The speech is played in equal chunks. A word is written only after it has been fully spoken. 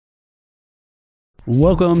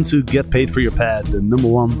Welcome to Get Paid for Your Pad, the number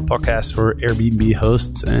one podcast for Airbnb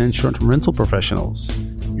hosts and short-term rental professionals.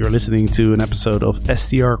 You're listening to an episode of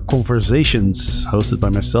STR Conversations, hosted by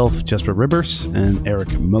myself, Jasper Rivers, and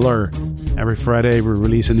Eric Muller. Every Friday, we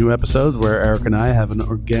release a new episode where Eric and I have an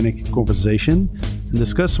organic conversation and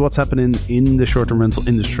discuss what's happening in the short-term rental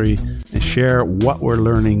industry and share what we're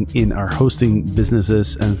learning in our hosting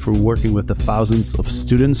businesses and through working with the thousands of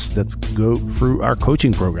students that go through our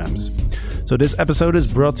coaching programs. So this episode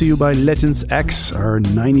is brought to you by Legends X, our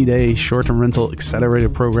 90-day short-term rental accelerator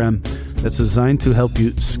program that's designed to help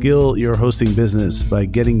you scale your hosting business by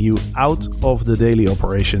getting you out of the daily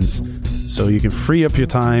operations so you can free up your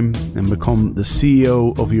time and become the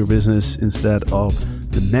CEO of your business instead of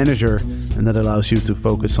the manager. And that allows you to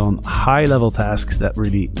focus on high-level tasks that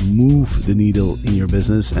really move the needle in your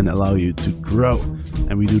business and allow you to grow.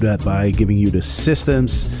 And we do that by giving you the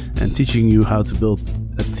systems and teaching you how to build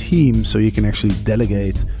a team so you can actually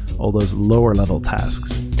delegate all those lower level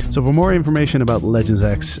tasks. So for more information about Legends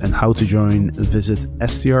X and how to join, visit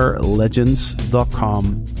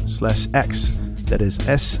strlegends.com/X. That is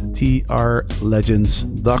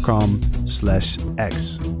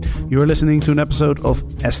strlegends.com/X. You are listening to an episode of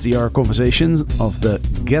STR Conversations of the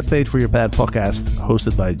Get Paid for Your Pad podcast,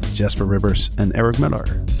 hosted by Jasper Rivers and Eric Muller.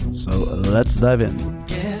 So let's dive in.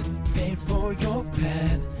 Get paid for your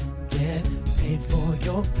pad. Get paid for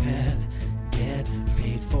your pad. Get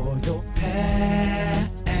paid for your pad.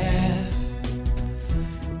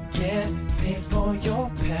 Get paid for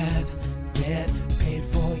your pad. Get paid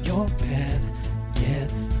for your pad.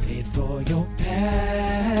 Get paid for your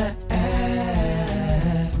pad.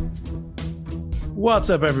 What's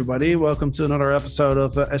up, everybody? Welcome to another episode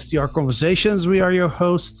of STR Conversations. We are your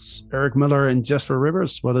hosts, Eric Muller and Jasper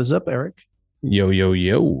Rivers. What is up, Eric? Yo.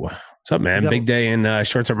 What's up, man? Big day in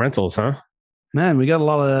short-term rentals, huh? Man, we got a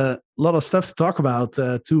lot of stuff to talk about.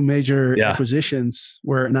 Two major acquisitions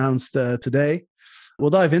were announced today.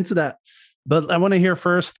 We'll dive into that. But I want to hear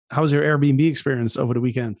first, how was your Airbnb experience over the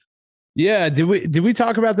weekend? Yeah, did we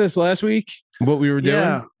talk about this last week? What we were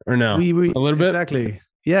doing, or no? We a little bit, exactly.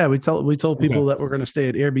 Yeah, we told people that we're going to stay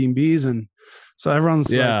at Airbnbs, and so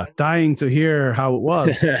everyone's like dying to hear how it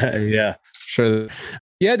was. Yeah, sure.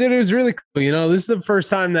 Yeah, dude, it was really cool. You know, this is the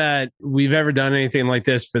first time that we've ever done anything like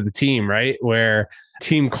this for the team, right? Where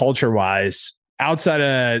team culture wise, outside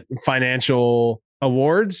of financial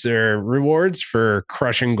awards or rewards for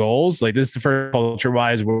crushing goals, like this is the first culture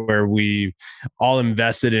wise where we all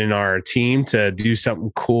invested in our team to do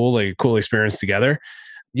something cool, like a cool experience together.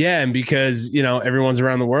 Yeah, and because, you know, everyone's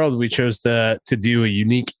around the world, we chose to do a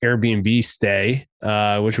unique Airbnb stay,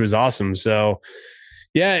 which was awesome. So,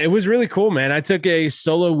 yeah, it was really cool, man. I took a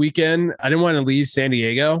solo weekend. I didn't want to leave San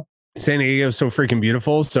Diego. San Diego is so freaking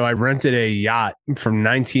beautiful. So I rented a yacht from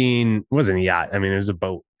it wasn't a yacht. I mean, it was a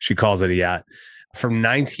boat. She calls it a yacht. From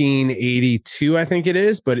 1982, I think it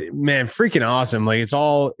is. But man, freaking awesome. Like it's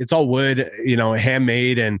all wood, you know,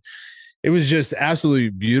 handmade, and it was just absolutely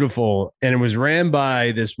beautiful. And it was ran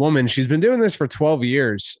by this woman. She's been doing this for 12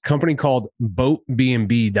 years, a company called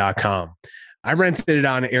boatbnb.com. I rented it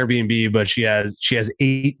on Airbnb, but she has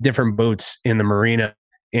 8 different boats in the marina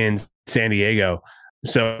in San Diego.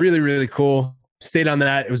 So really, really cool. Stayed on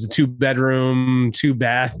that. It was a 2-bedroom,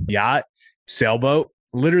 2-bath yacht, sailboat.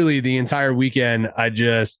 Literally the entire weekend, I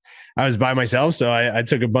was by myself. So I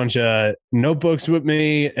took a bunch of notebooks with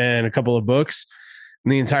me and a couple of books.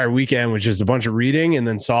 And the entire weekend was just a bunch of reading and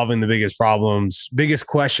then solving the biggest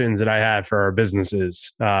questions that I had for our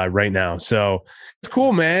businesses right now. So it's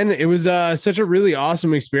cool, man. It was such a really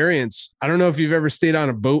awesome experience. I don't know if you've ever stayed on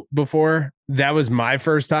a boat before. That was my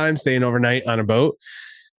first time staying overnight on a boat.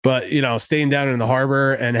 But, you know, staying down in the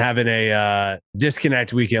harbor and having a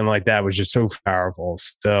disconnect weekend like that was just so powerful.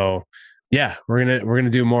 So, yeah, we're gonna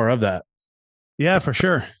do more of that. Yeah, for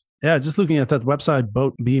sure. Yeah, just looking at that website,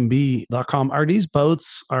 boatbnb.com. Are these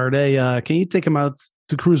boats, can you take them out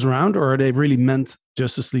to cruise around, or are they really meant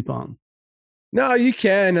just to sleep on? No, you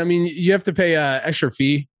can. I mean, you have to pay an extra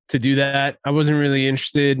fee to do that. I wasn't really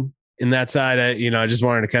interested in that side. I just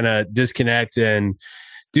wanted to kind of disconnect and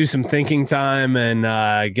do some thinking time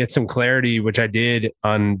and get some clarity, which I did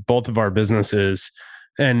on both of our businesses.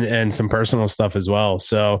 And some personal stuff as well.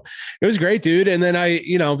 So it was great, dude. And then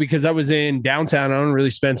because I was in downtown, I don't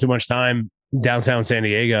really spend too much time downtown San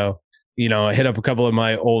Diego. You know, I hit up a couple of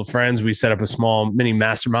my old friends. We set up a small mini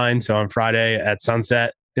mastermind. So on Friday at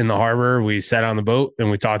sunset in the harbor, we sat on the boat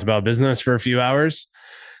and we talked about business for a few hours.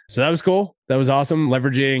 So that was cool. That was awesome.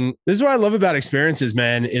 Leveraging. This is what I love about experiences,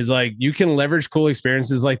 man, is like you can leverage cool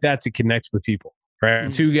experiences like that to connect with people, right? Mm-hmm.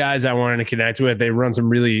 2 guys I wanted to connect with, they run some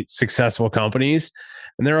really successful companies.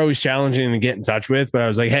 and they're always challenging to get in touch with. But I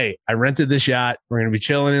was like, hey, I rented this yacht. We're going to be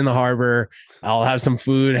chilling in the harbor. I'll have some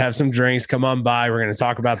food, have some drinks, come on by. We're going to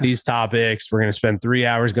talk about these topics. We're going to spend 3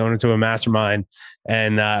 hours going into a mastermind.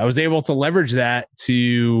 And I was able to leverage that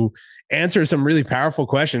to answer some really powerful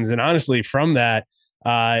questions. And honestly, from that,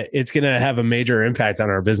 it's going to have a major impact on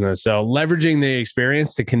our business. So leveraging the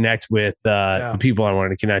experience to connect with the people I wanted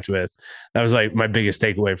to connect with. That was like my biggest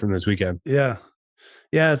takeaway from this weekend. Yeah.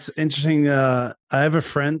 Yeah, it's interesting. I have a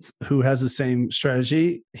friend who has the same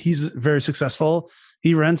strategy. He's very successful.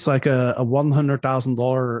 He rents like a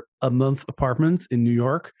 $100,000 a month apartment in New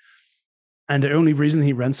York. And the only reason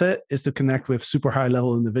he rents it is to connect with super high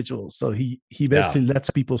level individuals. So he basically lets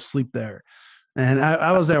people sleep there. And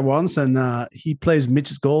I was there once, and he plays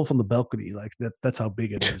midget golf on the balcony. Like that's how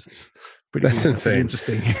big it is. It's that's insane. Pretty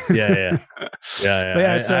interesting. Yeah. But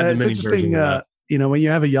yeah, it's interesting. When you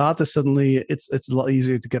have a yacht, suddenly it's a lot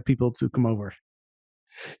easier to get people to come over.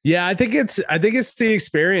 Yeah, I think it's the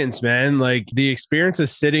experience, man. Like the experience of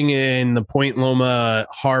sitting in the Point Loma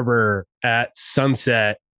harbor at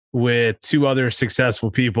sunset with two other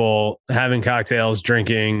successful people having cocktails,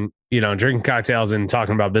 drinking cocktails and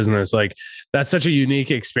talking about business. Like that's such a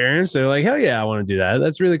unique experience. They're like, hell yeah, I want to do that.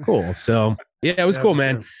 That's really cool. So yeah, it was cool,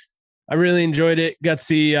 man. Sure. I really enjoyed it. Got to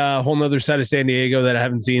see a whole nother side of San Diego that I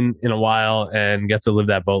haven't seen in a while and got to live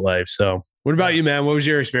that boat life. So what about you, man? What was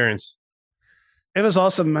your experience? It was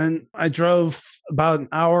awesome, man. I drove about an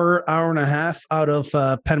hour and a half out of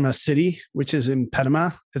Panama City, which is in Panama.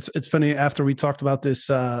 It's funny, after we talked about this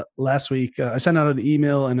last week, I sent out an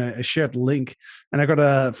email and I shared the link, and I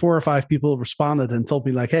got 4 or 5 people responded and told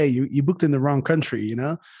me like, hey, you booked in the wrong country,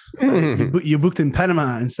 you booked in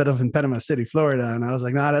Panama instead of in Panama City, Florida. And I was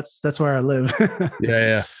like, nah, that's where I live.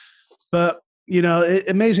 Yeah. But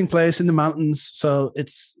amazing place in the mountains. So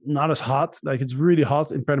it's not as hot. Like it's really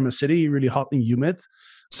hot in Panama City, really hot and humid.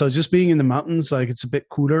 So just being in the mountains, like it's a bit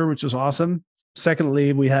cooler, which was awesome.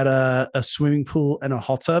 Secondly, we had a swimming pool and a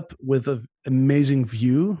hot tub with an amazing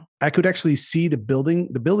view. I could actually see the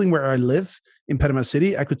building where I live in Panama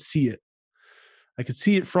City. I could see it. I could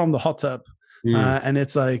see it from the hot tub. And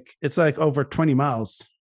it's like over 20 miles.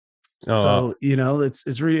 Oh, so,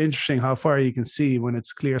 it's really interesting how far you can see when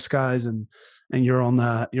it's clear skies and you're on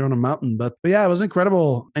a mountain. But yeah, it was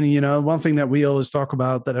incredible. And, one thing that we always talk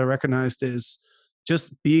about that I recognized is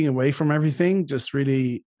just being away from everything just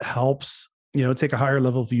really helps, take a higher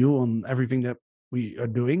level view on everything that we are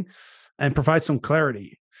doing and provide some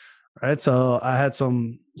clarity. Right. So I had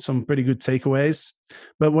some pretty good takeaways.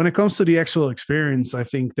 But when it comes to the actual experience, I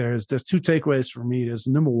think there's 2 takeaways for me. There's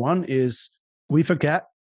number one is we forget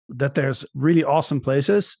that there's really awesome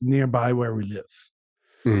places nearby where we live.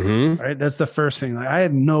 Mm-hmm. Right. That's the first thing. Like, I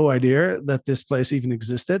had no idea that this place even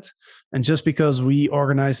existed. And just because we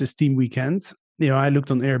organized this team weekend, I looked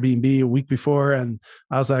on Airbnb a week before and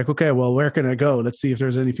I was like, okay, well, where can I go? Let's see if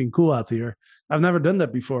there's anything cool out here. I've never done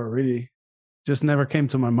that before, really. Just never came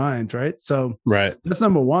to my mind. Right. So that's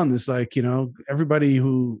number one. Is like, everybody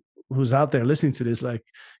who's out there listening to this, like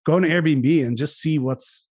go on Airbnb and just see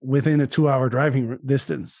what's within a 2-hour driving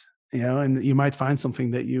distance, and you might find something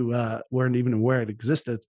that you weren't even aware it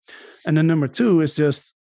existed. And then number 2 is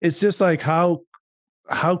it's just like how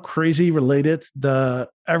crazy related the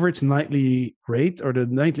average nightly rate or the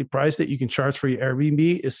nightly price that you can charge for your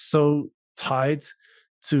Airbnb is so tied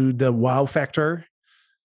to the wow factor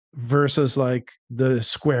versus like the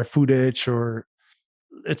square footage. Or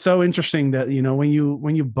it's so interesting that,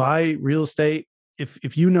 when you buy real estate,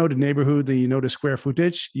 if you know the neighborhood and the square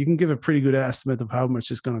footage, you can give a pretty good estimate of how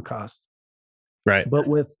much it's going to cost. Right. But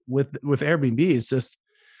with Airbnb, it's just,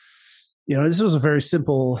 this was a very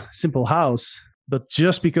simple house, but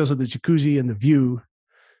just because of the jacuzzi and the view,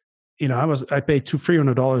 I paid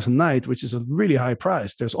 $300 a night, which is a really high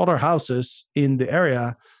price. There's other houses in the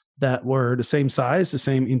area that were the same size, the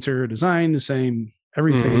same interior design, the same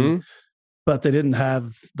everything, but they didn't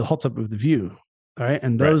have the hot tub with the view. Right.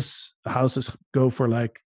 And those houses go for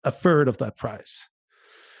like a third of that price.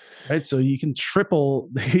 Right. So you can triple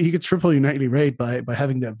your nightly rate by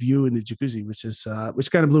having that view in the jacuzzi,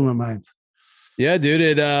 which kind of blew my mind. Yeah,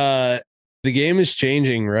 dude. The game is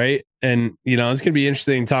changing, right? And it's gonna be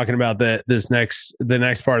interesting talking about the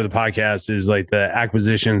next part of the podcast is like the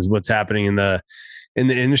acquisitions, what's happening in the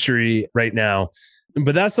industry right now.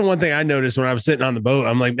 But that's the one thing I noticed when I was sitting on the boat.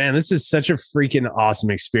 I'm like, man, this is such a freaking awesome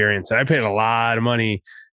experience. And I paid a lot of money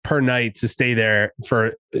per night to stay there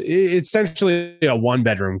for essentially a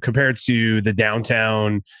 1-bedroom compared to the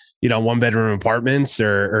downtown, 1-bedroom apartments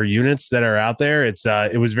or units that are out there.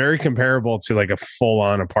 It was very comparable to like a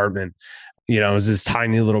full-on apartment. it was this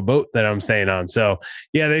tiny little boat that I'm staying on. So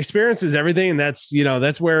yeah, the experience is everything. And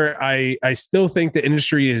that's where I still think the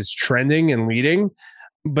industry is trending and leading.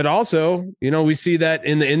 But also, we see that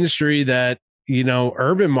in the industry that,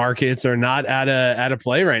 urban markets are not at a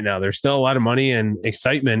play right now. There's still a lot of money and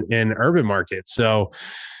excitement in urban markets. So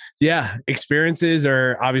yeah, experiences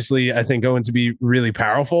are obviously, I think, going to be really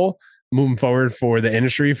powerful moving forward for the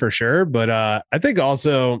industry for sure. But I think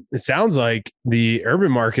also it sounds like the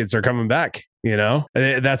urban markets are coming back,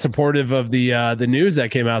 that's supportive of the news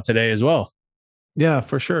that came out today as well. Yeah,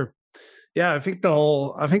 for sure. Yeah, I think the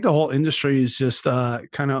whole industry is just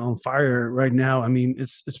kind of on fire right now. I mean,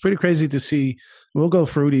 it's pretty crazy to see. We'll go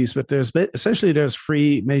through these, but there's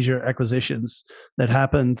 3 major acquisitions that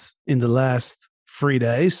happened in the last 3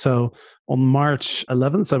 days. So on March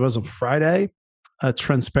 11th, so it was on Friday,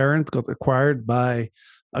 Transparent got acquired by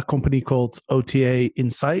a company called OTA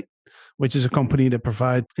Insight, which is a company that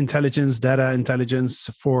provides data intelligence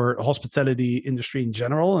for hospitality industry in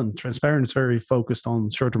general. And Transparent is very focused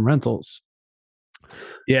on short-term rentals.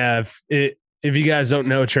 Yeah, if you guys don't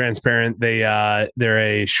know Transparent, they're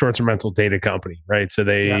a short-term rental data company, right? So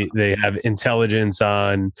they have intelligence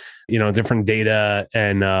on different data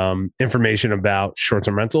and information about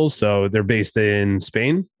short-term rentals. So they're based in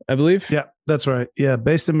Spain, I believe. Yeah, that's right. Yeah,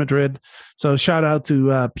 based in Madrid. So shout out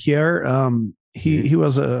to Pierre. He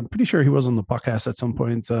was pretty sure he was on the podcast at some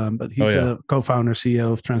point, but he's a co-founder,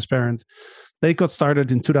 CEO of Transparent. They got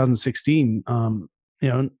started in 2016.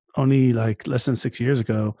 Only like less than 6 years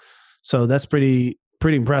ago. So that's pretty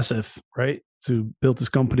impressive, right? To build this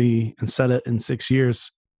company and sell it in 6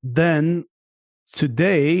 years. Then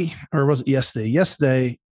today, or was it yesterday?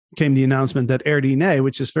 Yesterday came the announcement that AirDNA,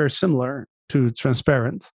 which is very similar to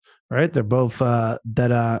Transparent, right? They're both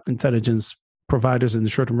data intelligence providers in the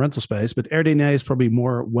short-term rental space, but AirDNA is probably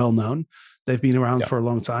more well-known. They've been around for a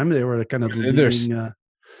long time. They were kind of leading.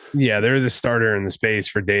 They're the starter in the space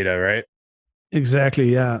for data, right?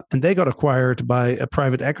 Exactly, yeah. And they got acquired by a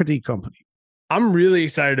private equity company. I'm really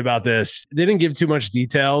excited about this. They didn't give too much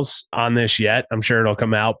details on this yet. I'm sure it'll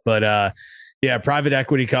come out, but private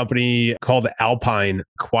equity company called Alpine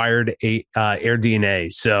acquired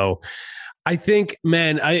AirDNA. So I think,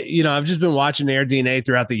 man, I've just been watching AirDNA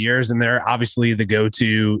throughout the years, and they're obviously the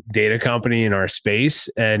go-to data company in our space.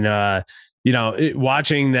 And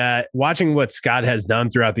watching what Scott has done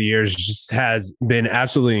throughout the years just has been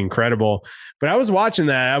absolutely incredible. But I was watching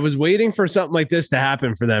that. I was waiting for something like this to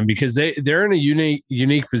happen for them because they're in a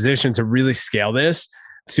unique position to really scale this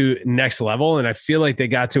to next level. And I feel like they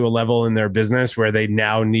got to a level in their business where they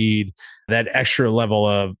now need that extra level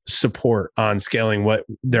of support on scaling what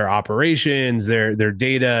their operations, their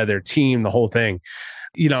data, their team, the whole thing.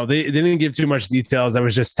 They didn't give too much details. I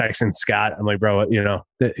was just texting Scott. I'm like, bro,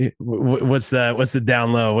 what's the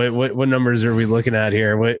down low? What numbers are we looking at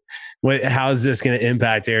here? How is this going to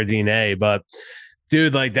impact AirDNA? But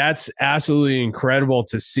dude, like that's absolutely incredible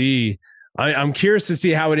to see. I'm curious to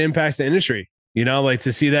see how it impacts the industry.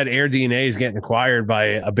 To see that AirDNA is getting acquired by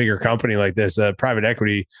a bigger company like this, a private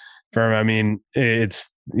equity firm. I mean, it's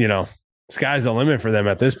sky's the limit for them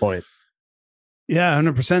at this point. Yeah,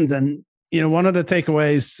 100%. And one of the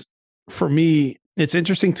takeaways for me, it's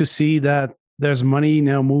interesting to see that there's money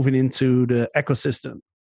now moving into the ecosystem,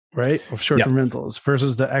 right, of short-term rentals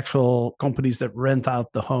versus the actual companies that rent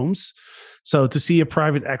out the homes. So to see a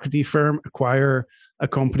private equity firm acquire a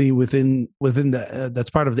company within the that's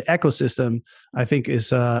part of the ecosystem, I think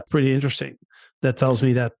is pretty interesting. That tells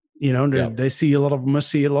me that they must see a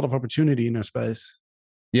lot of opportunity in their space.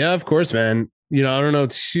 Yeah, of course, man. I don't know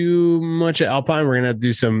too much at Alpine. We're gonna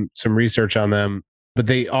do some research on them, but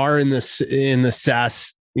they are in the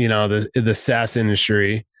SaaS, the SaaS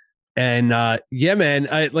industry. And man,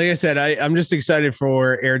 like I said, I'm just excited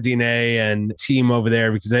for AirDNA and team over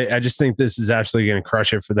there because I just think this is absolutely going to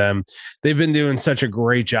crush it for them. They've been doing such a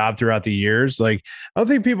great job throughout the years. Like, I don't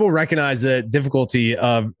think people recognize the difficulty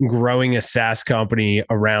of growing a SaaS company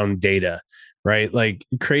around data, right? Like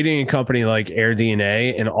creating a company like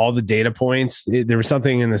AirDNA and all the data points. There was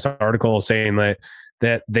something in this article saying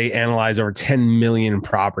that they analyze over 10 million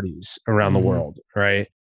properties around the world, right?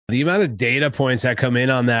 The amount of data points that come in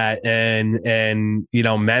on that and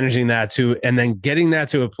managing that and then getting that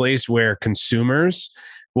to a place where consumers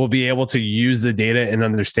will be able to use the data and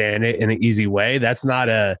understand it in an easy way. That's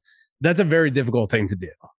a very difficult thing to do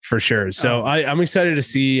for sure. So I'm excited to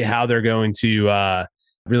see how they're going to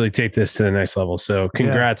really take this to the next level. So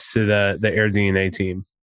congrats to the AirDNA team.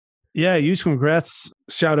 Yeah, huge congrats.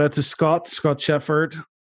 Shout out to Scott Shepard.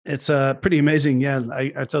 It's pretty amazing. Yeah, I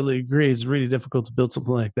totally agree. It's really difficult to build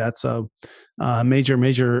something like that. So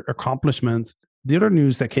major accomplishment. the other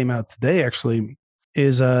news that came out today actually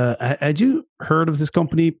is had you heard of this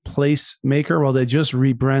company Placemaker? Well, they just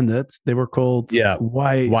rebranded. They were called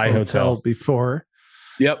Y Hotel before.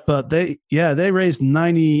 Yep. But they raised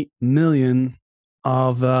 90 million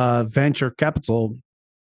of venture capital.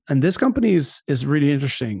 And this company is really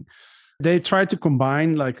interesting. They tried to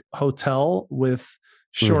combine like hotel with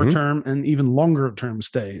short-term and even longer-term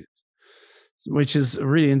stays, which is a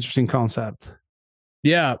really interesting concept.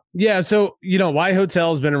 Yeah. Yeah. So, Y Hotel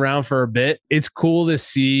has been around for a bit. It's cool to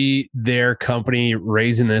see their company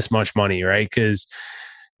raising this much money, right? Because,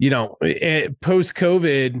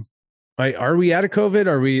 post-COVID, are we out of COVID?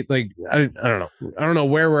 Are we like, I don't know. I don't know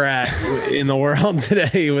where we're at in the world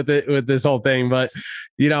today with this whole thing. But,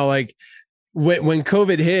 when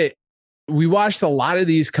COVID hit, we watched a lot of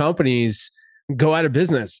these companies go out of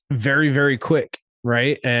business very, very quick.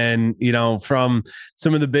 Right. And, from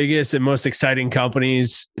some of the biggest and most exciting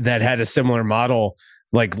companies that had a similar model,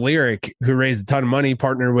 like Lyric, who raised a ton of money,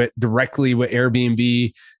 partnered directly with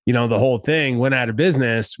Airbnb, the whole thing went out of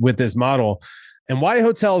business with this model. And Y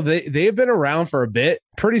Hotel, they've been around for a bit,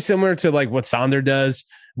 pretty similar to like what Sonder does.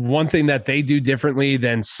 One thing that they do differently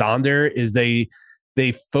than Sonder is they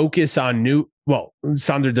focus on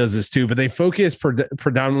Sonder does this too, but they focus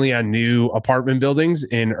predominantly on new apartment buildings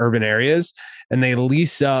in urban areas, and they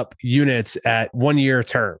lease up units at 1-year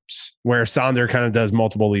terms, where Sonder kind of does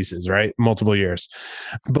multiple leases, right? Multiple years.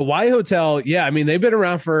 But Y Hotel, they've been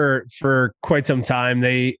around for quite some time.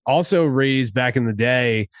 They also raised back in the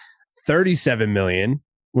day 37 million,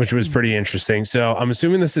 which was pretty interesting. So I'm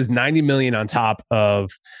assuming this is 90 million on top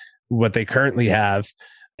of what they currently have.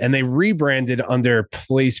 And they rebranded under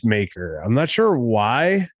Placemaker. I'm not sure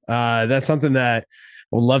why. That's something that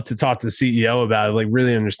I would love to talk to the CEO about, like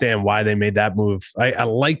really understand why they made that move. I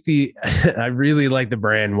I really like the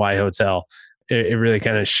brand Y Hotel. It really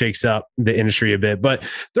kind of shakes up the industry a bit. But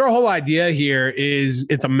their whole idea here is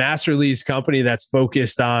it's a master lease company that's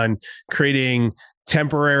focused on creating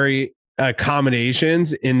temporary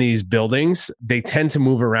accommodations in these buildings. They tend to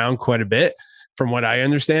move around quite a bit from what I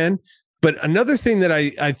understand. But another thing that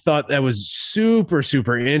I thought that was super,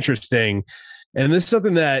 super interesting, and this is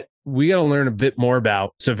something that we got to learn a bit more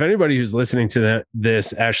about. So if anybody who's listening to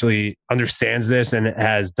this actually understands this and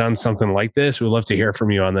has done something like this, we'd love to hear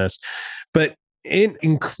from you on this. But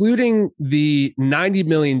including the $90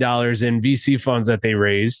 million in VC funds that they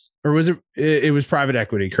raised, or was it was private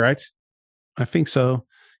equity, correct? I think so.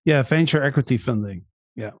 Yeah, venture equity funding.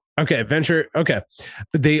 Yeah. Okay, venture. Okay.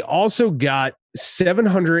 They also got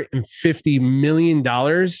 $750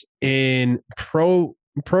 million in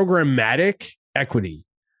programmatic equity.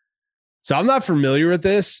 So I'm not familiar with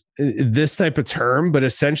this type of term, but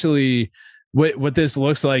essentially what this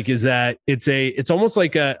looks like is that it's almost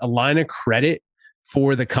like a line of credit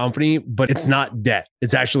for the company, but it's not debt.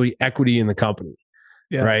 It's actually equity in the company.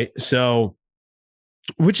 Yeah. Right. So,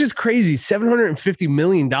 which is crazy, $750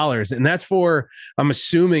 million. And that's I'm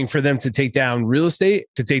assuming for them to take down real estate,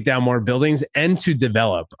 to take down more buildings, and to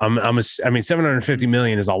develop. $750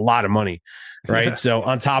 million is a lot of money, right? Yeah. So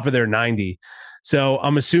on top of their 90. So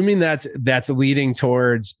I'm assuming that's leading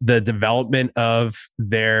towards the development of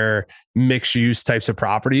their mixed use types of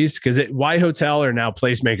properties, because Y Hotel or now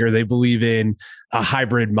Placemaker, they believe in a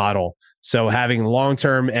hybrid model. So having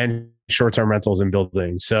long-term and short-term rentals in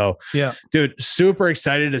buildings. So yeah, dude, super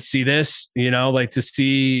excited to see this, to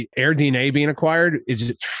see AirDNA being acquired is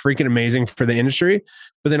just freaking amazing for the industry.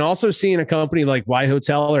 But then also seeing a company like Y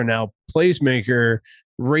Hotel or now Placemaker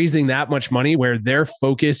raising that much money, where their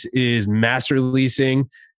focus is master leasing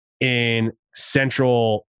in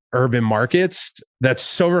central urban markets. That's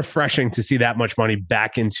so refreshing to see that much money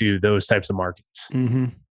back into those types of markets. Mm-hmm.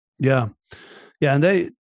 Yeah. Yeah.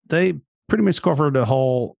 And they pretty much cover the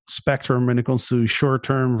whole spectrum when it comes to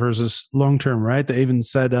short-term versus long-term, right? They even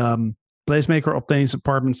said Placemaker obtains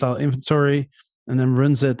apartment-style inventory and then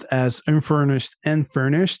runs it as unfurnished and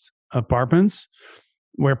furnished apartments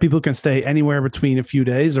where people can stay anywhere between a few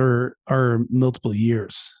days or multiple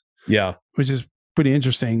years. Yeah. Which is pretty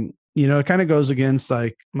interesting. It kind of goes against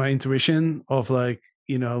like my intuition of like,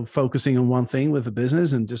 focusing on one thing with a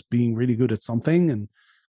business and just being really good at something, and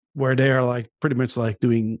where they are like pretty much like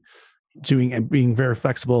doing and being very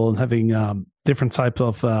flexible and having different types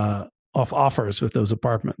of offers with those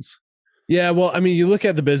apartments. Yeah, well, you look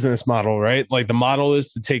at the business model, right? Like the model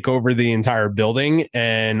is to take over the entire building,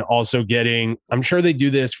 and also I'm sure they do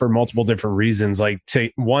this for multiple different reasons, like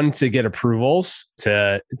to get approvals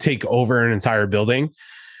to take over an entire building,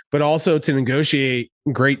 but also to negotiate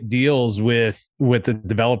great deals with the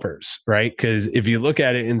developers, right? Because if you look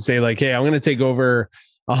at it and say like, hey, I'm going to take over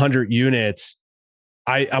 100 units,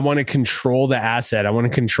 I want to control the asset. I want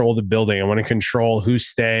to control the building. I want to control who's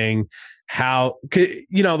staying, how,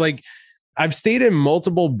 like I've stayed in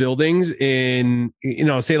multiple buildings in,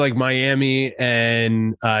 say like Miami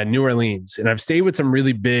and New Orleans. And I've stayed with some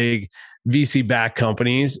really big VC backed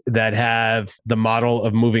companies that have the model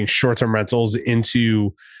of moving short-term rentals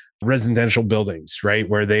into residential buildings, right?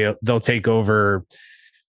 Where they'll take over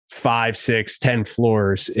 5, 6, 10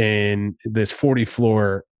 floors in this 40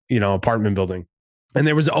 floor, apartment building. And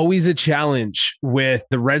there was always a challenge with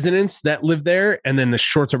the residents that lived there and then the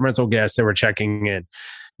short-term rental guests that were checking in.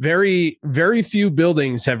 Very, very few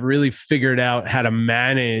buildings have really figured out how to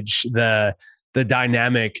manage the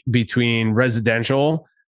dynamic between residential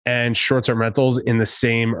and short-term rentals in the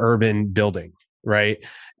same urban building, right?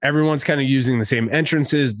 Everyone's kind of using the same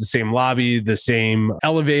entrances, the same lobby, the same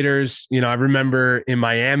elevators. I remember in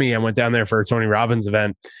Miami, I went down there for a Tony Robbins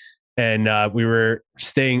event. And we were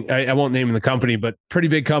staying, I won't name the company, but pretty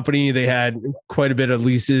big company. They had quite a bit of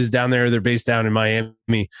leases down there. They're based down in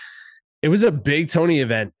Miami. It was a big Tony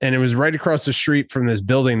event, and it was right across the street from this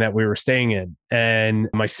building that we were staying in. And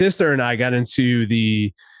my sister and I got into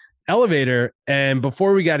the elevator. And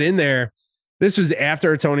before we got in there, this was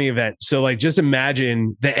after a Tony event. So like, just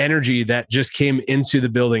imagine the energy that just came into the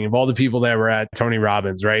building of all the people that were at Tony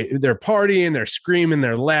Robbins, right? They're partying, they're screaming,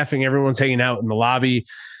 they're laughing. Everyone's hanging out in the lobby.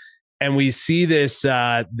 And we see this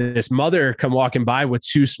mother come walking by with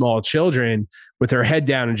 2 small children with her head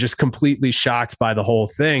down and just completely shocked by the whole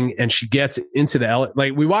thing. And she gets into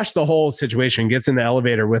we watched the whole situation, gets in the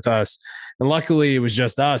elevator with us. And luckily it was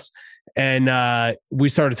just us. And we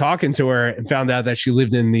started talking to her and found out that she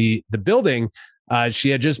lived in the building. She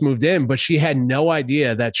had just moved in, but she had no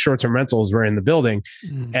idea that short-term rentals were in the building.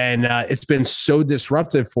 And it's been so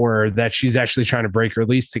disruptive for her that she's actually trying to break her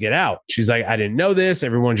lease to get out. She's like, I didn't know this.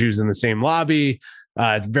 Everyone's using the same lobby.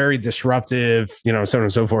 It's very disruptive, so on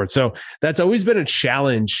and so forth. So that's always been a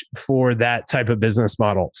challenge for that type of business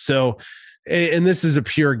model. So, and this is a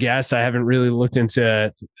pure guess. I haven't really looked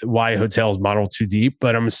into why hotels model too deep,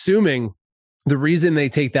 but I'm assuming the reason they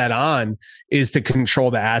take that on is to control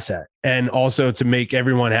the asset and also to make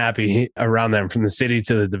everyone happy around them, from the city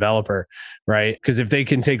to the developer, right? Because if they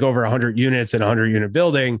can take over 100 units in a 100-unit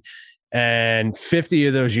building, and 50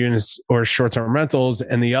 of those units are short-term rentals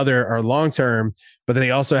and the other are long-term, but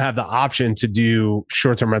they also have the option to do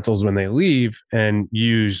short-term rentals when they leave and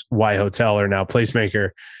use Y Hotel or now Placemaker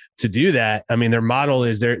to do that. I mean, their model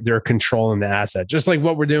is they're controlling the asset, just like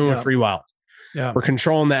what we're doing with FreeWild. Yeah, we're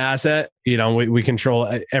controlling the asset. We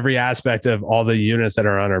control every aspect of all the units that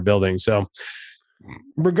are on our building. So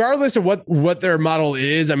regardless of what their model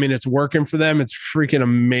is, I mean, it's working for them. It's freaking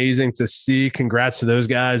amazing to see. Congrats to those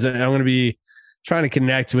guys. I'm going to be trying to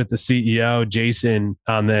connect with the CEO, Jason,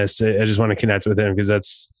 on this. I just want to connect with him because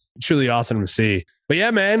that's truly awesome to see. But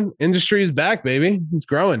yeah, man, industry is back, baby. It's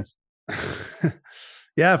growing.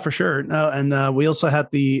 Yeah, for sure. No, and we also had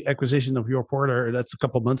the acquisition of Your Porter. That's a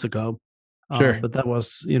couple months ago. Sure. But that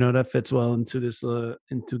was, that fits well into this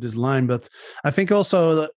line. But I think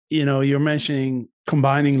also, you're mentioning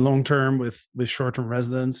combining long-term with short-term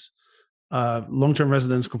residents, long-term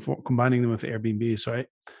residents combining them with Airbnbs, right?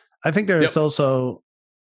 I think there is also,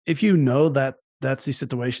 if you know that that's the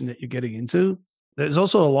situation that you're getting into, there's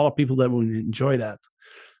also a lot of people that will enjoy that,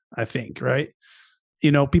 I think, right?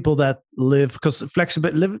 People that live, because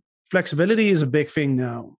flexibility is a big thing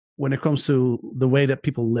now when it comes to the way that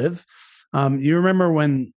people live. You remember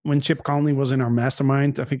when Chip Conley was in our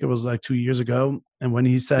mastermind, I think it was like 2 years ago. And when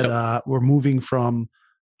he said, we're moving from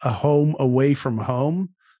a home away from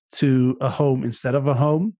home to a home instead of a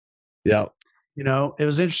home. Yeah. It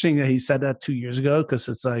was interesting that he said that 2 years ago, because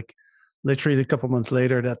it's like literally a couple months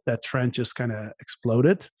later that trend just kind of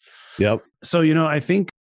exploded. Yep. So, I think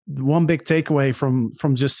one big takeaway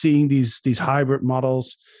from just seeing these hybrid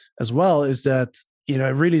models as well is that, it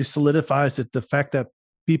really solidifies the fact that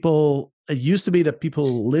it used to be that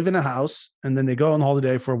people live in a house and then they go on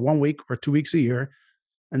holiday for 1 week or 2 weeks a year,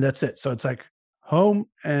 and that's it. So it's like home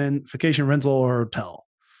and vacation rental or hotel.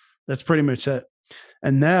 That's pretty much it.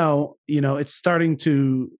 And now, it's starting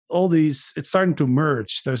to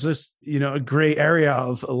merge. There's this, a gray area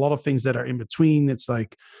of a lot of things that are in between. It's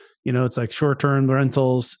like, it's like short-term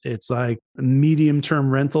rentals. It's like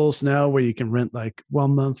medium-term rentals now, where you can rent like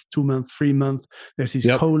 1 month, 2 month, 3 month. There's these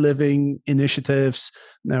co-living initiatives.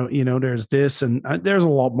 Now, there's this and there's a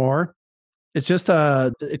lot more. It's just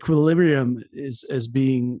equilibrium is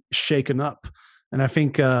being shaken up. And I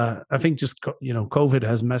think just, COVID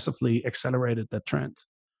has massively accelerated that trend.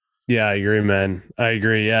 Yeah, I agree, man. I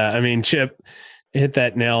agree. Yeah. I mean, Chip hit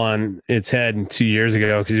that nail on its head 2 years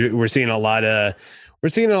ago, because we're seeing a lot of we're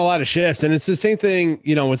seeing a lot of shifts, and it's the same thing,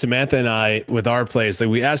 with Samantha and I, with our place. Like,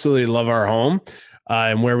 we absolutely love our home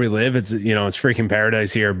and where we live. It's, it's freaking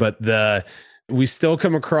paradise here, but we still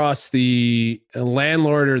come across the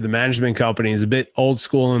landlord or the management company is a bit old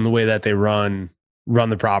school in the way that they run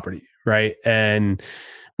the property. Right. And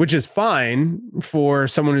which is fine for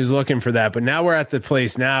someone who's looking for that. But now we're at the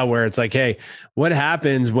place now where it's like, hey, what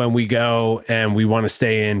happens when we go and we want to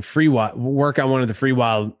stay in work on one of the free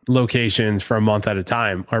wild locations for a month at a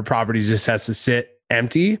time? Our property just has to sit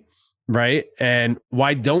empty, right? And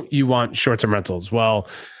why don't you want short-term rentals? Well,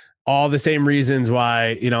 all the same reasons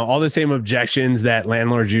why, all the same objections that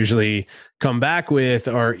landlords usually come back with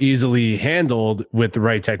are easily handled with the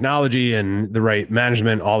right technology and the right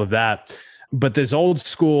management, all of that. But this old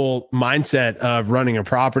school mindset of running a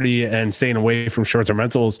property and staying away from short-term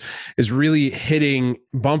rentals is really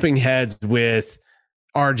bumping heads with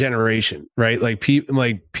our generation, right? Like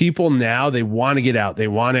people now, they want to get out, they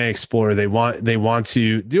want to explore, they want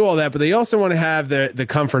to do all that, but they also want to have the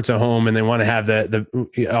comforts of home, and they want to have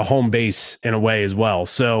a home base in a way as well.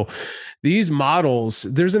 So these models,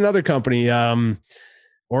 there's another company,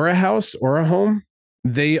 Aura House, Aura Home.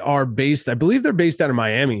 I believe they're based out of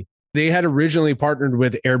Miami. They had originally partnered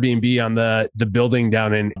with Airbnb on the building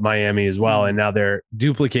down in Miami as well. And now they're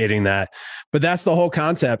duplicating that. But that's the whole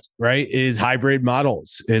concept, right? Is hybrid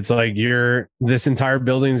models. It's like this entire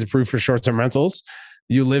building is approved for short-term rentals.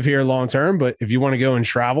 You live here long-term, but if you want to go and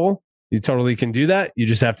travel, you totally can do that. You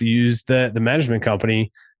just have to use the management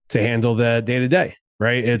company to handle the day-to-day,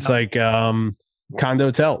 right? It's like condo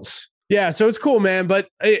hotels. Yeah, so it's cool, man. But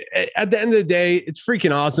at the end of the day, it's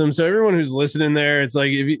freaking awesome. So everyone who's listening there, it's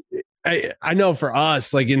like, I know for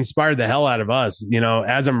us, like, inspired the hell out of us.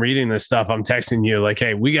 As I'm reading this stuff, I'm texting you like,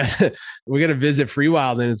 hey, we got to visit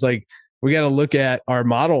FreeWild, and it's like, we got to look at our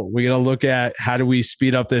model. We got to look at how do we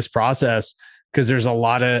speed up this process, because there's a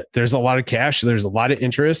lot of cash, there's a lot of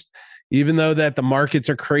interest, even though that the markets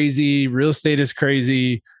are crazy, real estate is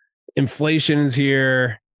crazy, inflation is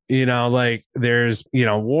here. Like, there's,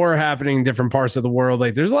 war happening in different parts of the world.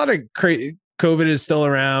 Like, there's a lot of COVID is still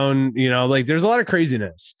around, like, there's a lot of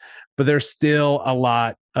craziness, but there's still a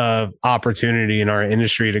lot of opportunity in our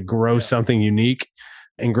industry to grow something unique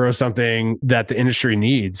and grow something that the industry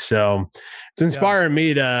needs. So it's inspiring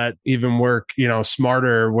me to even work,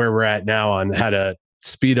 smarter where we're at now on how to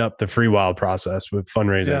speed up the free wild process with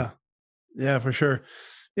fundraising. Yeah, for sure.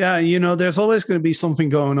 Yeah. There's always going to be something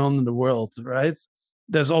going on in the world, right?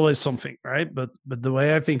 There's always something, right? But the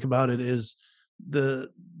way I think about it is the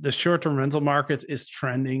short-term rental market is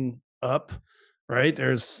trending up, right?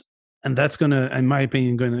 And that's going to, in my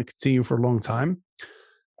opinion, going to continue for a long time.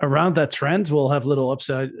 Around that trend, we'll have little ups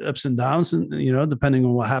and downs, and depending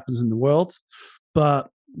on what happens in the world. But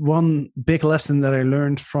one big lesson that I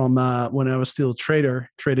learned from when I was still a trader,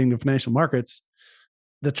 trading the financial markets,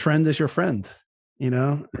 the trend is your friend,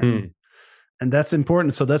 and that's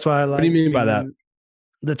important. So that's why I like. What do you mean by that?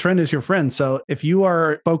 The trend is your friend. So if you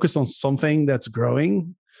are focused on something that's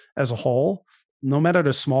growing as a whole, no matter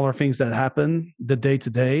the smaller things that happen, the day to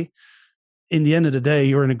day, in the end of the day,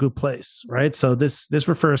 you're in a good place, right? So this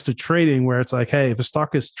refers to trading, where it's like, hey, if a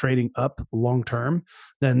stock is trading up long term,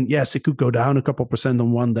 then yes, it could go down a couple %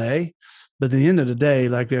 on one day, but at the end of the day,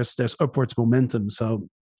 like, there's upwards momentum. So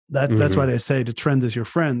that's why they say the trend is your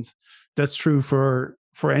friend. That's true for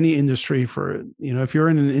any industry. For if you're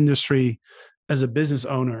in an industry as a business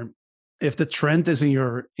owner, if the trend is in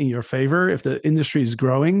your favor, if the industry is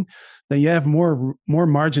growing, then you have more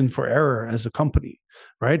margin for error as a company,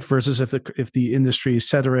 right? Versus if the industry is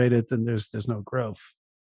saturated and there's no growth.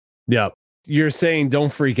 Yeah, you're saying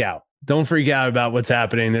don't freak out. Don't freak out about what's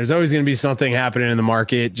happening. There's always going to be something happening in the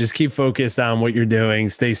market. Just keep focused on what you're doing.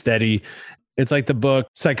 Stay steady. It's like the book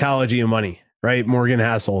Psychology of Money, right? Morgan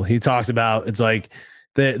Housel. He talks about, it's like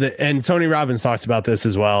and Tony Robbins talks about this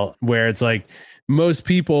as well, where it's like, most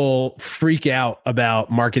people freak out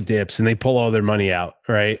about market dips and they pull all their money out,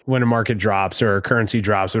 right? When a market drops or a currency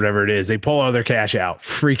drops, whatever it is, they pull all their cash out,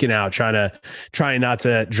 freaking out, trying not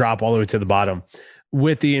to drop all the way to the bottom,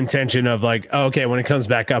 with the intention of like, oh, okay, when it comes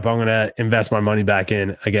back up, I'm going to invest my money back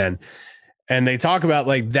in again. And they talk about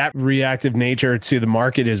like that reactive nature to the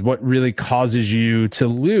market is what really causes you to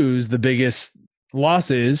lose the biggest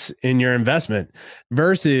losses in your investment,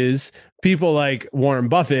 versus people like Warren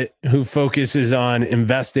Buffett, who focuses on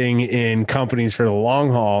investing in companies for the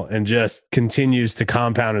long haul and just continues to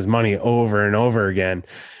compound his money over and over again,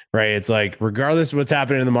 right? It's like, regardless of what's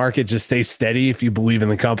happening in the market, just stay steady if you believe in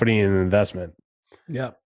the company and the investment.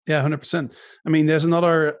 Yeah. Yeah. 100%. I mean, there's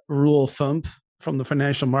another rule of thumb from the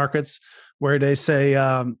financial markets where they say,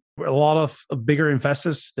 a lot of bigger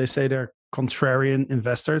investors, they say they're contrarian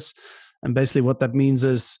investors. And basically what that means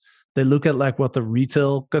is they look at like what the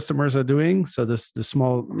retail customers are doing. So the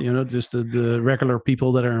small, just the regular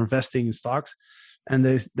people that are investing in stocks. And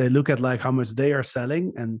they look at like how much they are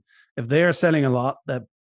selling. And if they are selling a lot,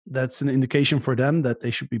 that's an indication for them that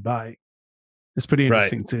they should be buying. It's pretty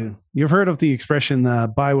interesting too. You've heard of the expression,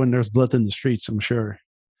 buy when there's blood in the streets, I'm sure.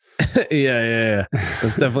 Yeah.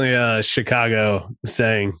 That's definitely a Chicago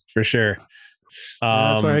saying for sure.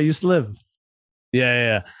 That's where I used to live.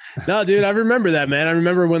 Yeah. No, dude, I remember that, man. I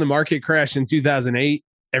remember when the market crashed in 2008,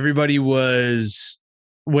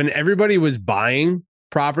 when everybody was buying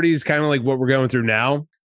properties, kind of like what we're going through now,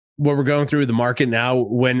 what we're going through the market now,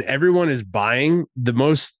 when everyone is buying, the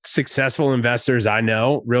most successful investors I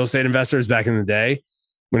know, real estate investors back in the day,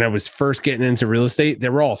 when I was first getting into real estate, they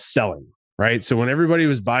were all selling, right? So when everybody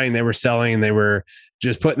was buying, they were selling and they were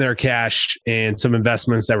just putting their cash in some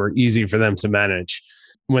investments that were easy for them to manage.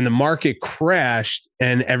 When the market crashed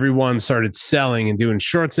and everyone started selling and doing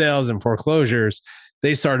short sales and foreclosures,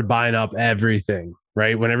 they started buying up everything,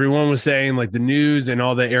 right? When everyone was saying, like the news and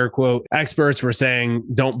all the air quote experts were saying,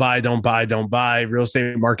 don't buy, real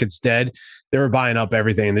estate market's dead. They were buying up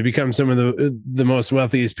everything. And they become some of the most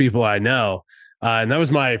wealthiest people I know. And that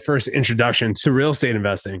was my first introduction to real estate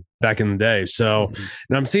investing back in the day. So,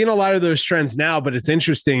 and I'm seeing a lot of those trends now, but it's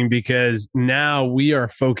interesting because now we are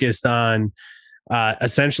focused on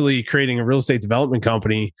essentially creating a real estate development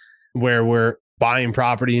company where we're buying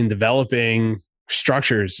property and developing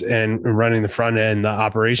structures and running the front end, the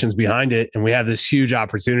operations behind it. And we have this huge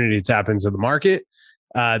opportunity to tap into the market,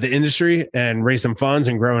 the industry, and raise some funds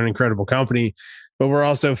and grow an incredible company. But we're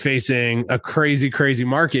also facing a crazy, crazy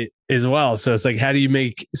market as well. So it's like, how do you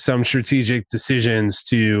make some strategic decisions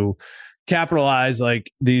to capitalize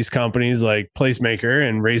like these companies like Placemaker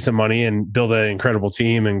and raise some money and build an incredible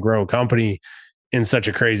team and grow a company in such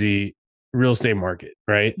a crazy real estate market,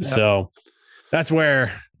 right? Yep. So that's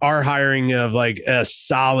where our hiring of like a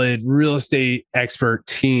solid real estate expert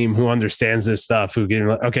team who understands this stuff, who can,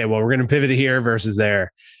 okay, well, we're going to pivot here versus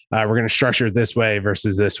there. We're going to structure it this way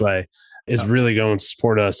versus this way, is really going to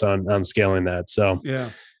support us on scaling that. So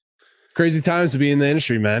crazy times to be in the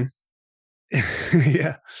industry, man.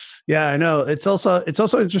 Yeah, I know. It's also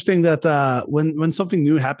interesting that when something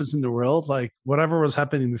new happens in the world, like whatever was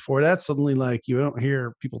happening before that, suddenly like you don't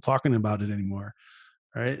hear people talking about it anymore,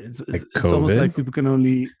 right? It's almost like people can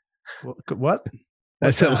only what? I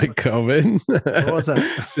said like COVID. What was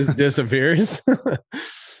that? Just disappears.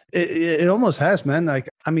 It almost has, man. Like,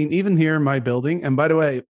 I mean, even here in my building. And by the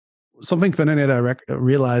way, something funny that I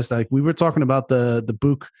realized, like we were talking about the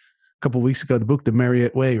book a couple of weeks ago, the book The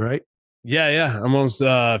Marriott Way, right? Yeah. I'm almost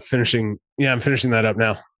finishing. Yeah, I'm finishing that up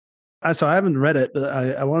now. So I haven't read it, but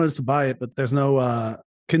I wanted to buy it, but there's no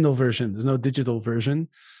Kindle version. There's no digital version.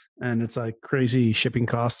 And it's like crazy shipping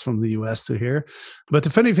costs from the US to here. But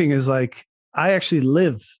the funny thing is, like, I actually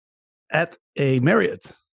live at a Marriott.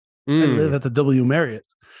 I live at the W Marriott,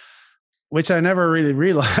 which I never really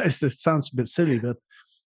realized. It sounds a bit silly, but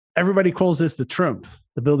everybody calls this the Trump,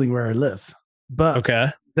 the building where I live. But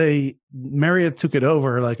Marriott took it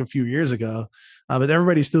over like a few years ago, but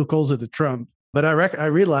everybody still calls it the Trump. But I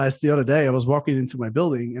realized the other day I was walking into my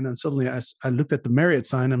building, and then suddenly I looked at the Marriott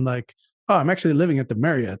sign. I'm like, oh, I'm actually living at the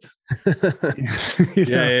Marriott.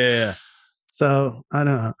 Yeah. So I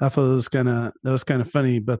don't know. I thought that was kind of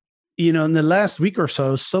funny. But in the last week or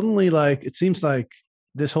so, suddenly like it seems like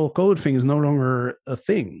this whole code thing is no longer a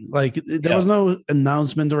thing. Like there was no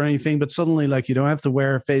announcement or anything, but suddenly like you don't have to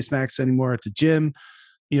wear face masks anymore at the gym.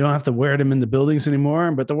 You don't have to wear them in the buildings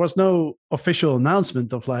anymore. But there was no official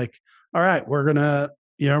announcement of like, all right, we're gonna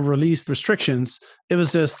release restrictions. It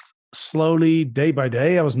was just slowly, day by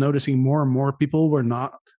day, I was noticing more and more people were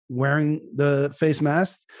not wearing the face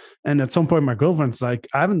mask. And at some point, my girlfriend's like,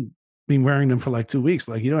 I haven't been wearing them for like 2 weeks.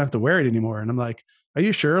 Like, you don't have to wear it anymore. And I'm like, are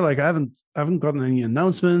you sure? Like, I haven't gotten any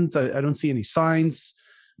announcements. I don't see any signs.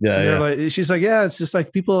 Yeah. Like, she's like, yeah, it's just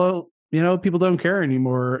like people don't care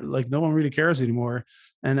anymore. Like, no one really cares anymore.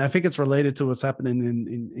 And I think it's related to what's happening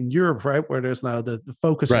in Europe, right? Where there's now the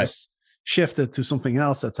focus has shifted to something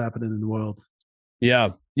else that's happening in the world. Yeah,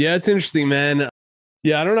 it's interesting, man.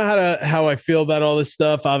 Yeah, I don't know how I feel about all this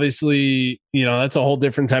stuff. Obviously, that's a whole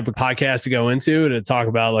different type of podcast to go into, to talk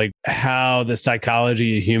about like how the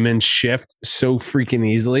psychology of humans shift so freaking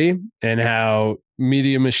easily, and how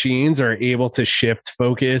media machines are able to shift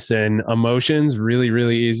focus and emotions really,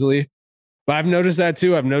 really easily. But I've noticed that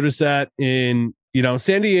too. I've noticed that in,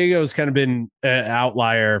 San Diego has kind of been an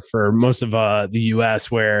outlier for most of the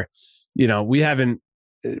US, where, we haven't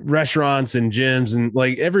restaurants and gyms, and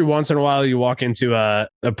like every once in a while you walk into a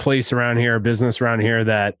place around here, a business around here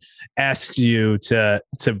that asks you to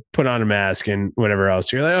put on a mask and whatever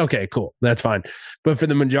else. You're like, okay, cool, that's fine. But for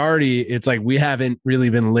the majority, it's like we haven't really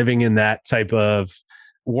been living in that type of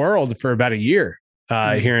world for about a year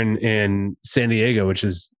here in San Diego, which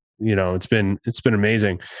is, it's been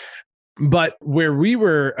amazing. But where we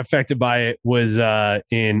were affected by it was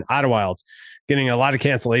in Idlewild, getting a lot of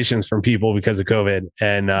cancellations from people because of COVID,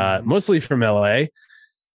 and mostly from LA,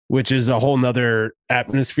 which is a whole nother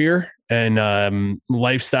atmosphere and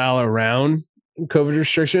lifestyle around COVID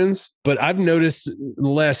restrictions. But I've noticed the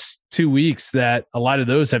last 2 weeks that a lot of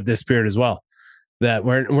those have disappeared as well. That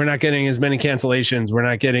we're not getting as many cancellations. We're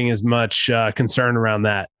not getting as much concern around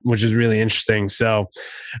that, which is really interesting. So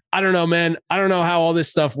I don't know, man. I don't know how all this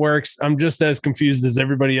stuff works. I'm just as confused as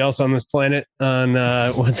everybody else on this planet on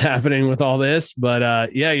what's happening with all this.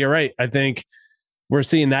 But yeah, you're right. I think we're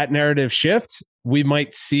seeing that narrative shift. We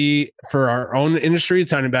might see for our own industry,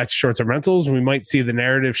 tying it back to short-term rentals, we might see the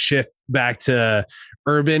narrative shift back to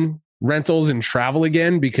urban rentals and travel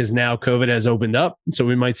again, because now COVID has opened up. So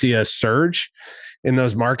we might see a surge in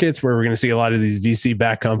those markets where we're going to see a lot of these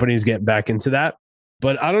VC-backed companies get back into that.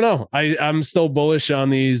 But I don't know. I'm still bullish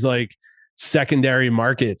on these like secondary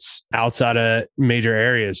markets outside of major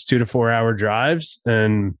areas, 2 to 4 hour drives.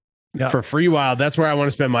 And for FreeWild, that's where I want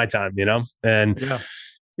to spend my time, And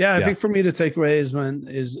I think for me, the takeaway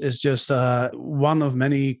is just one of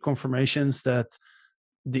many confirmations that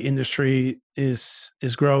the industry is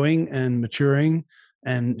growing and maturing,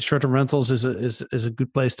 and short-term rentals is a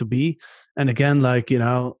good place to be. And again, I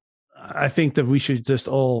think that we should just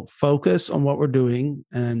all focus on what we're doing,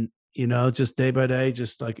 and just day by day,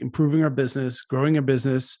 just like improving our business, growing our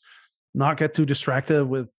business, not get too distracted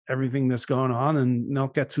with everything that's going on, and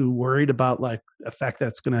not get too worried about like effect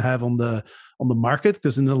that's going to have on the market,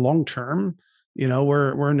 because in the long term,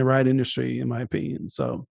 we're in the right industry, in my opinion.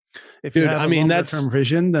 So if you have a longer-term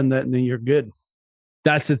vision, then you're good.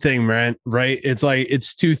 That's the thing, man, right? It's like,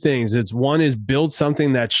 it's two things. It's one is build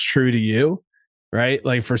something that's true to you, right?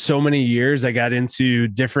 Like for so many years, I got into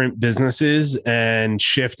different businesses and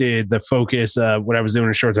shifted the focus of what I was doing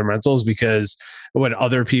in short-term rentals because of what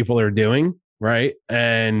other people are doing, right?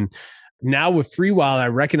 And now with FreeWild, I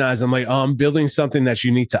recognize I'm like, I'm building something that's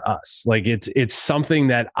unique to us. Like it's something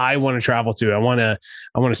that I want to travel to. I want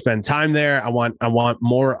to spend time there. I want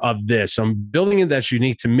more of this. So I'm building it that's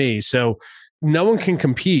unique to me. So no one can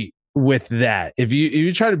compete with that. If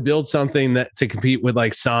you try to build something that to compete with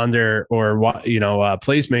like Sonder or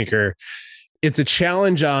Placemaker, it's a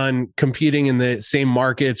challenge on competing in the same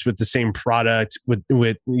markets with the same product with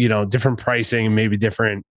different pricing and maybe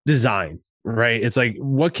different design, right? It's like,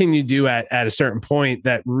 what can you do at a certain point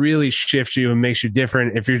that really shifts you and makes you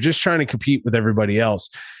different? If you're just trying to compete with everybody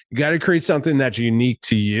else, you got to create something that's unique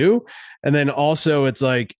to you. And then also it's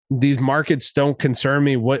like, these markets don't concern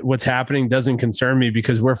me. What's happening doesn't concern me,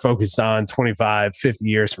 because we're focused on 25, 50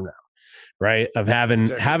 years from now, right? Of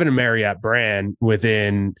having a Marriott brand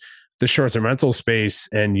within the short-term rental space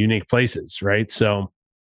and unique places, right? So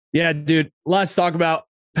yeah, dude, let's talk about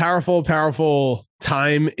powerful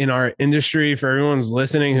time in our industry. For everyone who's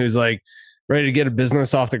listening, who's like ready to get a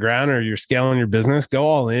business off the ground, or you're scaling your business, go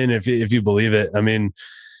all in if you believe it. I mean,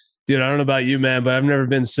 dude, I don't know about you, man, but I've never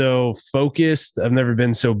been so focused. I've never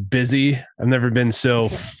been so busy. I've never been so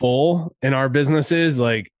full in our businesses.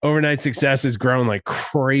 Like Overnight Success has grown like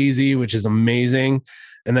crazy, which is amazing.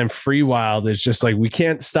 And then FreeWild is just like, we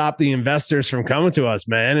can't stop the investors from coming to us,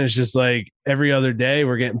 man. It's just like every other day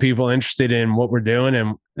we're getting people interested in what we're doing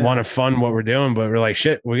and want to fund what we're doing. But we're like,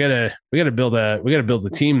 shit, we gotta build a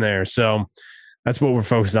team there. So that's what we're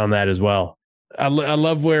focused on that as well. I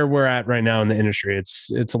love where we're at right now in the industry.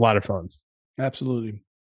 It's a lot of fun. Absolutely.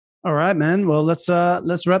 All right, man. Well, let's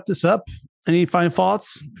wrap this up. Any final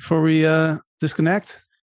thoughts before we disconnect?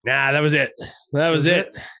 Nah, that was it. That was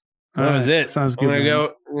it. Sounds good. I'm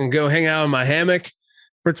gonna go hang out in my hammock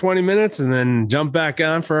for 20 minutes and then jump back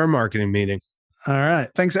on for our marketing meeting. All right.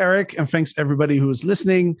 Thanks, Eric. And thanks everybody who is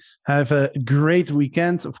listening. Have a great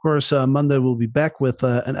weekend. Of course, Monday we'll be back with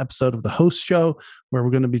an episode of the Host Show, where we're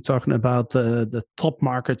going to be talking about the top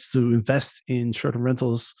markets to invest in short-term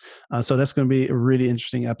rentals. So that's going to be a really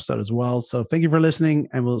interesting episode as well. So thank you for listening,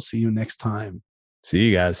 and we'll see you next time. See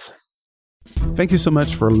you guys. Thank you so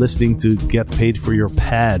much for listening to Get Paid for Your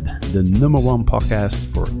Pad, the #1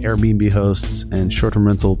 podcast for Airbnb hosts and short-term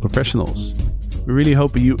rental professionals. We really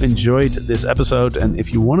hope you enjoyed this episode, and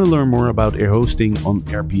if you want to learn more about air hosting on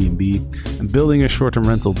Airbnb and building a short-term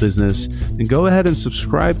rental business, then go ahead and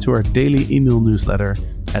subscribe to our daily email newsletter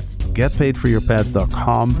at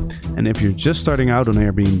getpaidforyourpet.com. And if you're just starting out on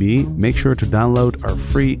Airbnb, make sure to download our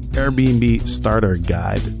free Airbnb starter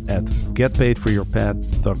guide at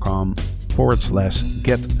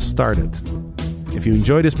getpaidforyourpet.com/get-started. If you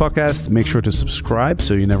enjoy this podcast, make sure to subscribe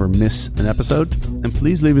so you never miss an episode. And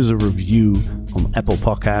please leave us a review on Apple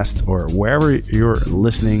Podcasts or wherever you're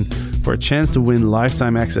listening for a chance to win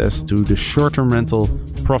lifetime access to the Short-Term Rental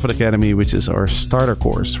Profit Academy, which is our starter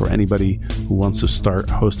course for anybody who wants to start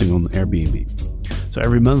hosting on Airbnb. So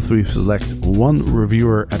every month we select one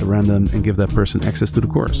reviewer at random and give that person access to the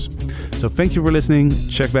course. So thank you for listening.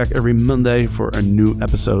 Check back every Monday for a new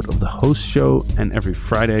episode of the Host Show and every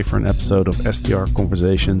Friday for an episode of STR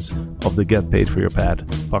Conversations of the Get Paid for Your Pet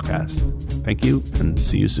podcast. Thank you and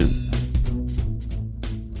see you soon.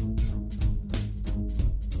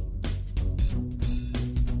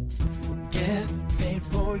 Get paid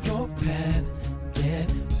for your pet.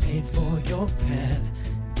 Get paid for your pet.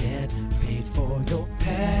 Get paid for your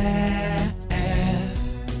pet.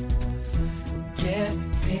 Get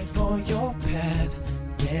paid for your pet.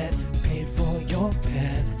 Get paid for your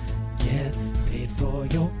pet. Get paid for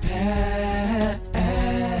your pet.